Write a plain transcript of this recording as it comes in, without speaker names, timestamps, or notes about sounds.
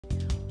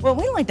Well,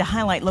 we like to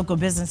highlight local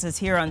businesses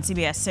here on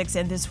CBS 6,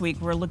 and this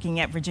week we're looking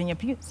at Virginia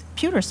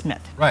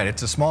Pewtersmith. Right,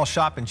 it's a small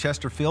shop in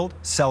Chesterfield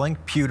selling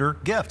pewter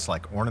gifts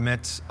like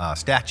ornaments,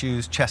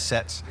 statues, chess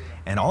sets,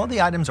 and all of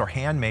the items are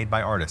handmade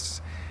by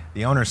artists.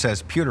 The owner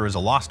says pewter is a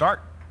lost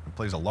art. It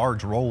plays a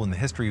large role in the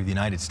history of the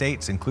United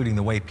States, including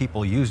the way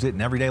people used it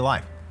in everyday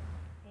life.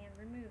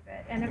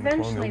 And in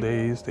colonial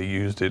days, they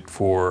used it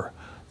for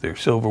their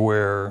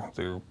silverware,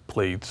 their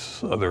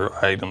plates, other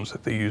items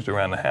that they used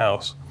around the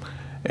house.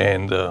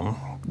 And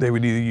they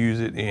would either use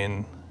it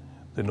in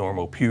the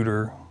normal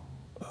pewter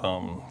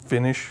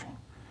finish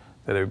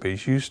that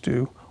everybody's used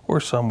to, or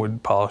some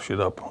would polish it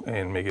up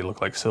and make it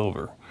look like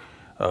silver.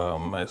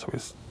 As I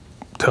was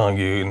telling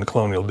you, in the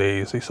colonial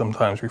days, they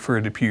sometimes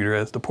referred to pewter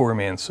as the poor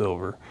man's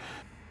silver.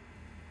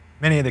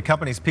 Many of the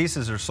company's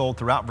pieces are sold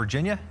throughout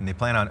Virginia, and they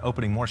plan on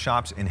opening more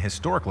shops in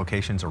historic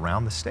locations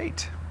around the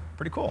state.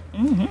 Pretty cool.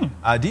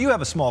 Do you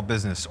have a small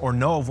business or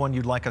know of one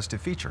you'd like us to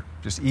feature?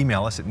 Just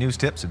email us at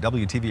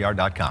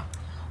newstips@wtvr.com.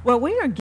 Well, we are